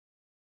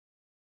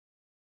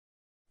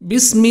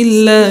بسم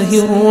الله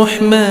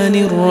الرحمن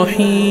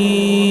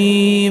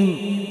الرحيم.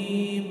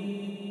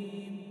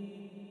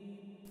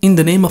 In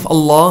the name of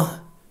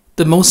Allah,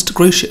 the most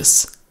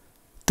gracious,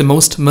 the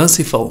most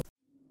merciful.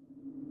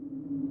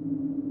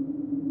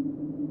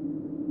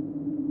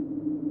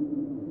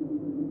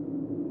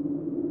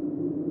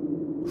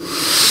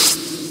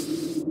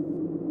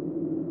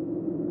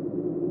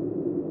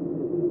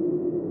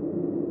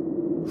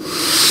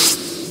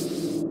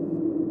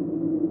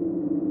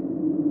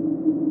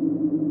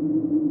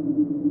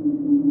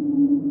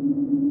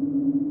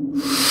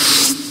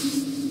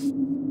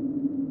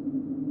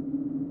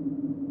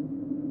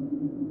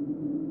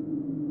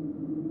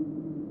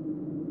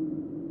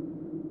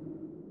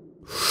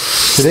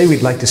 Today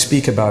we'd like to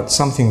speak about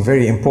something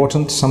very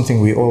important,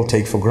 something we all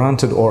take for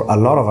granted, or a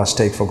lot of us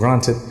take for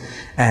granted,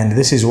 and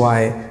this is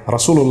why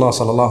Rasulullah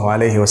sallallahu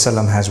alaihi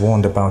wasallam has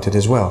warned about it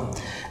as well.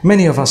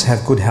 Many of us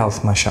have good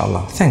health,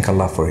 mashallah. Thank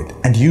Allah for it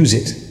and use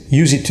it.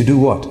 Use it to do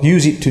what?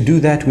 Use it to do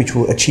that which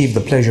will achieve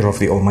the pleasure of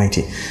the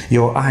Almighty.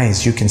 Your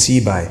eyes you can see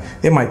by.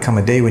 There might come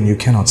a day when you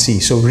cannot see.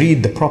 So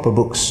read the proper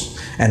books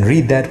and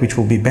read that which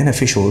will be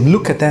beneficial.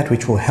 Look at that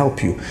which will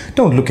help you.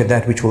 Don't look at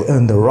that which will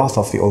earn the wrath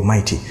of the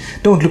Almighty.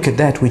 Don't look at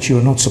that which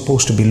you're not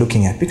supposed to be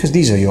looking at, because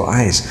these are your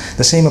eyes.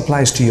 The same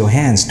applies to your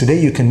hands. Today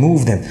you can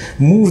move them.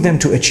 Move them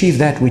to achieve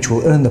that which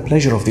will earn the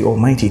pleasure of the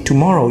Almighty.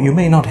 Tomorrow you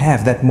may not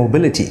have that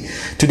mobility.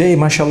 Today,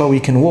 mashallah, we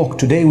can walk.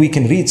 Today we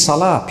can read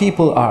salah.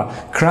 People are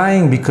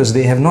crying because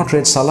they have not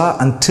read salah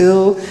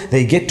until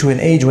they get to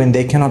an age when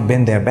they cannot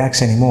bend their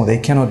backs anymore. They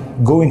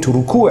cannot go into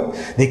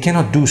ruku'. They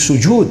cannot do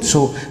sujood.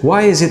 So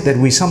why is it that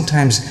we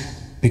sometimes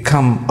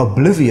become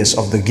oblivious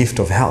of the gift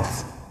of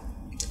health?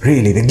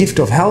 Really, the gift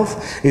of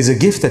health is a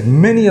gift that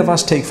many of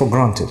us take for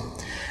granted.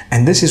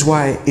 And this is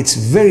why it's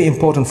very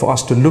important for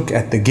us to look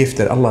at the gift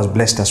that Allah has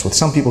blessed us with.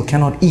 Some people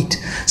cannot eat.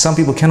 Some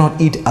people cannot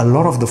eat a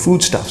lot of the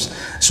foodstuffs.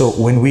 So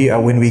when we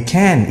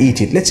can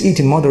eat it, let's eat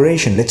in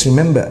moderation. Let's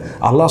remember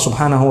Allah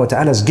subhanahu wa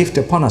ta'ala's gift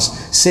upon us.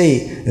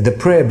 Say the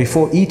prayer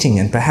before eating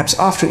and perhaps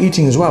after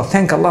eating as well.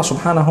 Thank Allah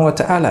subhanahu wa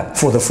ta'ala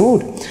for the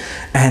food.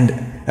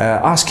 And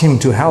ask Him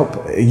to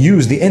help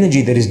use the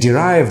energy that is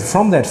derived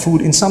from that food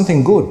in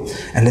something good.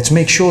 And let's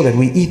make sure that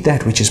we eat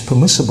that which is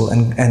permissible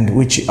and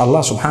which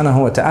Allah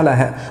subhanahu wa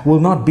ta'ala will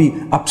not be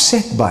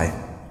upset by.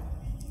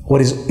 What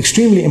is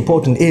extremely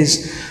important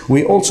is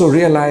we also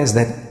realize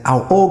that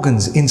our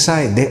organs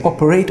inside, they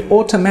operate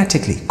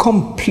automatically,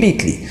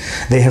 completely.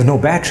 They have no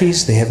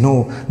batteries, they have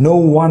no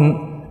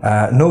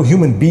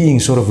human being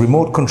sort of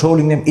remote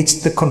controlling them.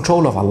 It's the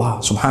control of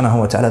Allah subhanahu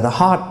wa ta'ala. The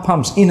heart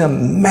pumps in a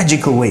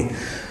magical way.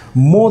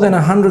 More than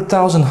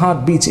 100,000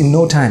 heartbeats in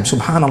no time,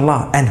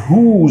 subhanallah. And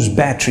whose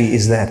battery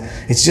is that?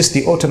 It's just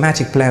the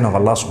automatic plan of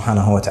Allah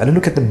subhanahu wa ta'ala.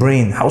 Look at the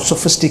brain, how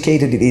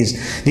sophisticated it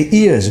is. The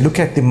ears, look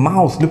at the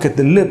mouth, look at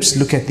the lips,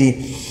 look at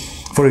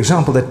for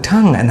example, the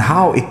tongue and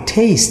how it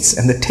tastes,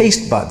 and the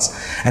taste buds.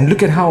 And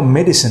look at how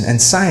medicine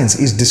and science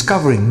is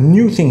discovering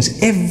new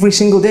things every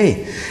single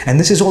day. And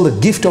this is all the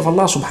gift of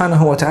Allah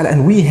subhanahu wa ta'ala,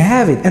 and we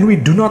have it and we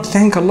do not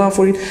thank Allah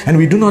for it, and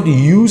we do not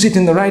use it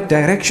in the right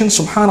direction,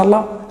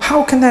 subhanallah.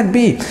 How can that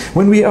be?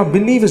 When we are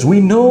believers, we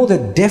know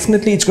that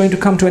definitely it's going to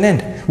come to an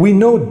end. We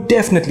know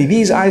definitely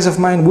these eyes of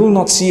mine will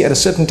not see at a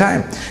certain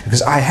time,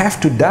 because I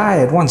have to die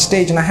at one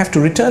stage and I have to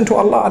return to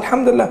Allah,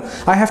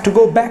 alhamdulillah. I have to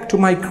go back to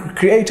my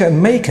Creator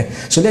and Maker.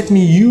 So let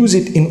me use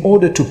it in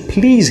order to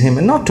please Him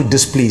and not to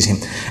displease Him.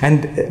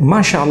 And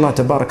mashallah,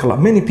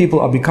 tabarakallah, many people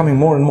are becoming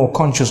more and more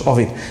conscious of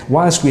it.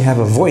 Whilst we have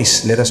a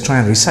voice, let us try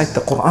and recite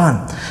the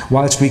Quran.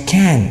 Whilst we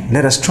can,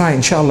 let us try,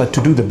 inshallah,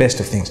 to do the best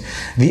of things.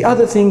 The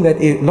other thing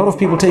that a lot of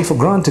people take for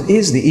granted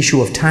is the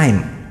issue of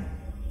time.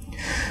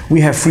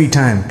 We have free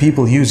time.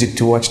 People use it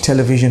to watch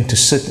television, to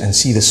sit and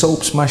see the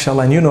soaps,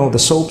 mashallah. And you know the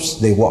soaps,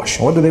 they wash.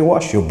 What do they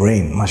wash? Your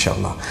brain,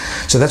 mashallah.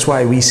 So that's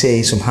why we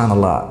say,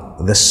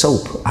 subhanallah, the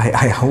soap.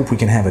 I hope we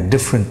can have a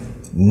different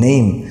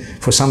name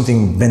for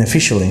something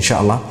beneficial,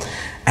 inshallah.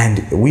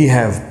 And we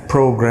have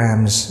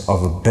programs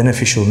of a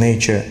beneficial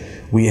nature.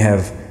 We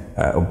have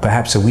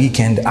perhaps a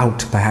weekend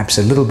out, perhaps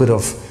a little bit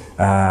of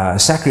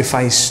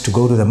sacrifice to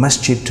go to the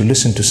masjid, to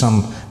listen to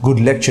some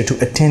good lecture, to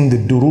attend the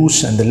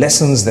durus and the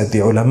lessons that the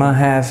ulama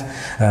have,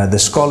 the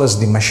scholars,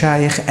 the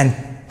mashayikh, and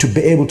to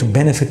be able to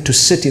benefit, to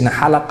sit in a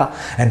halaqah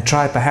and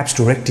try perhaps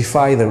to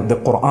rectify the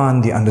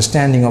Quran, the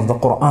understanding of the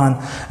Quran,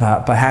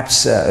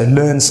 perhaps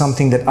learn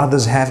something that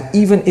others have,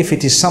 even if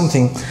it is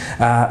something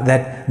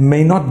that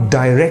may not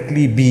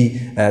directly be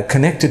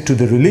connected to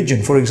the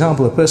religion. For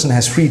example, a person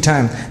has free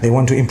time, they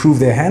want to improve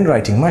their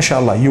handwriting,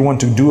 mashallah, you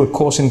want to do a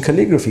course in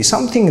calligraphy,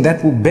 something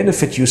that will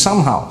benefit you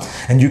somehow,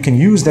 and you can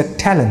use that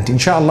talent,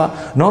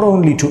 inshallah, not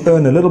only to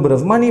earn a little bit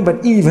of money,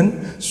 but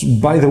even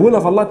by the will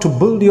of Allah to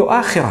build your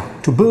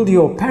akhirah, to build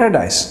your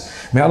paradise.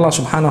 May Allah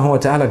subhanahu wa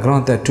ta'ala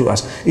grant that to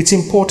us. It's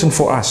important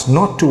for us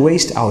not to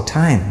waste our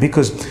time,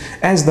 because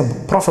as the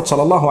Prophet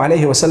sallallahu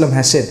alaihi wasallam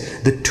has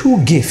said, the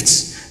two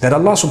gifts that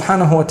Allah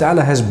subhanahu wa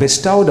ta'ala has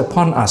bestowed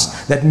upon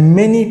us that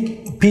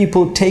many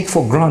people take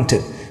for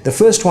granted. The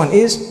first one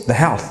is the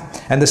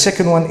health, and the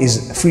second one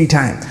is free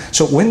time.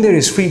 So when there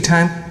is free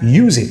time,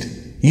 use it.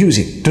 use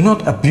it. Do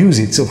not abuse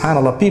it.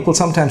 Subhanallah, people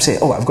sometimes say,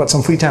 oh, I've got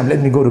some free time, let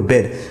me go to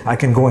bed, I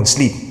can go and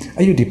sleep.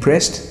 Are you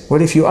depressed?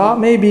 Well, if you are,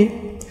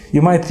 maybe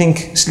you might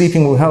think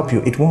sleeping will help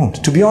you. It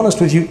won't. To be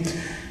honest with you,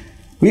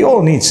 we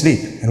all need sleep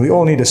and we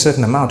all need a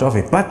certain amount of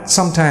it, but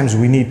sometimes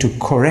we need to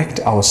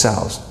correct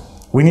ourselves.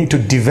 We need to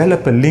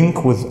develop a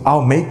link with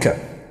our Maker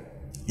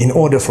in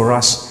order for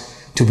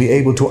us to be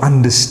able to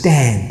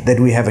understand that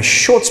we have a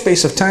short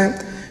space of time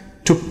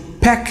to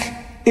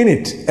pack in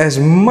it as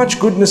much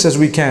goodness as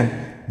we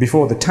can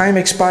before the time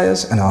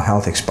expires and our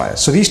health expires.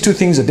 So these two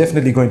things are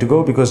definitely going to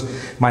go, because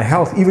my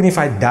health, even if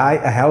I die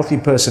a healthy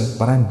person,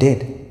 but I'm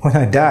dead. When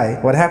I die,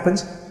 what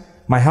happens?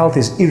 My health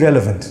is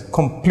irrelevant,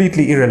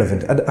 completely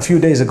irrelevant. A few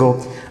days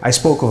ago, I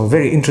spoke of a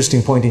very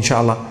interesting point,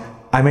 inshallah.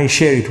 I may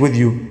share it with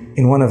you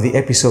in one of the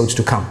episodes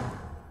to come.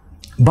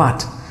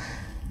 But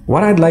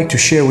what I'd like to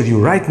share with you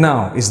right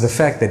now is the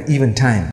fact that even time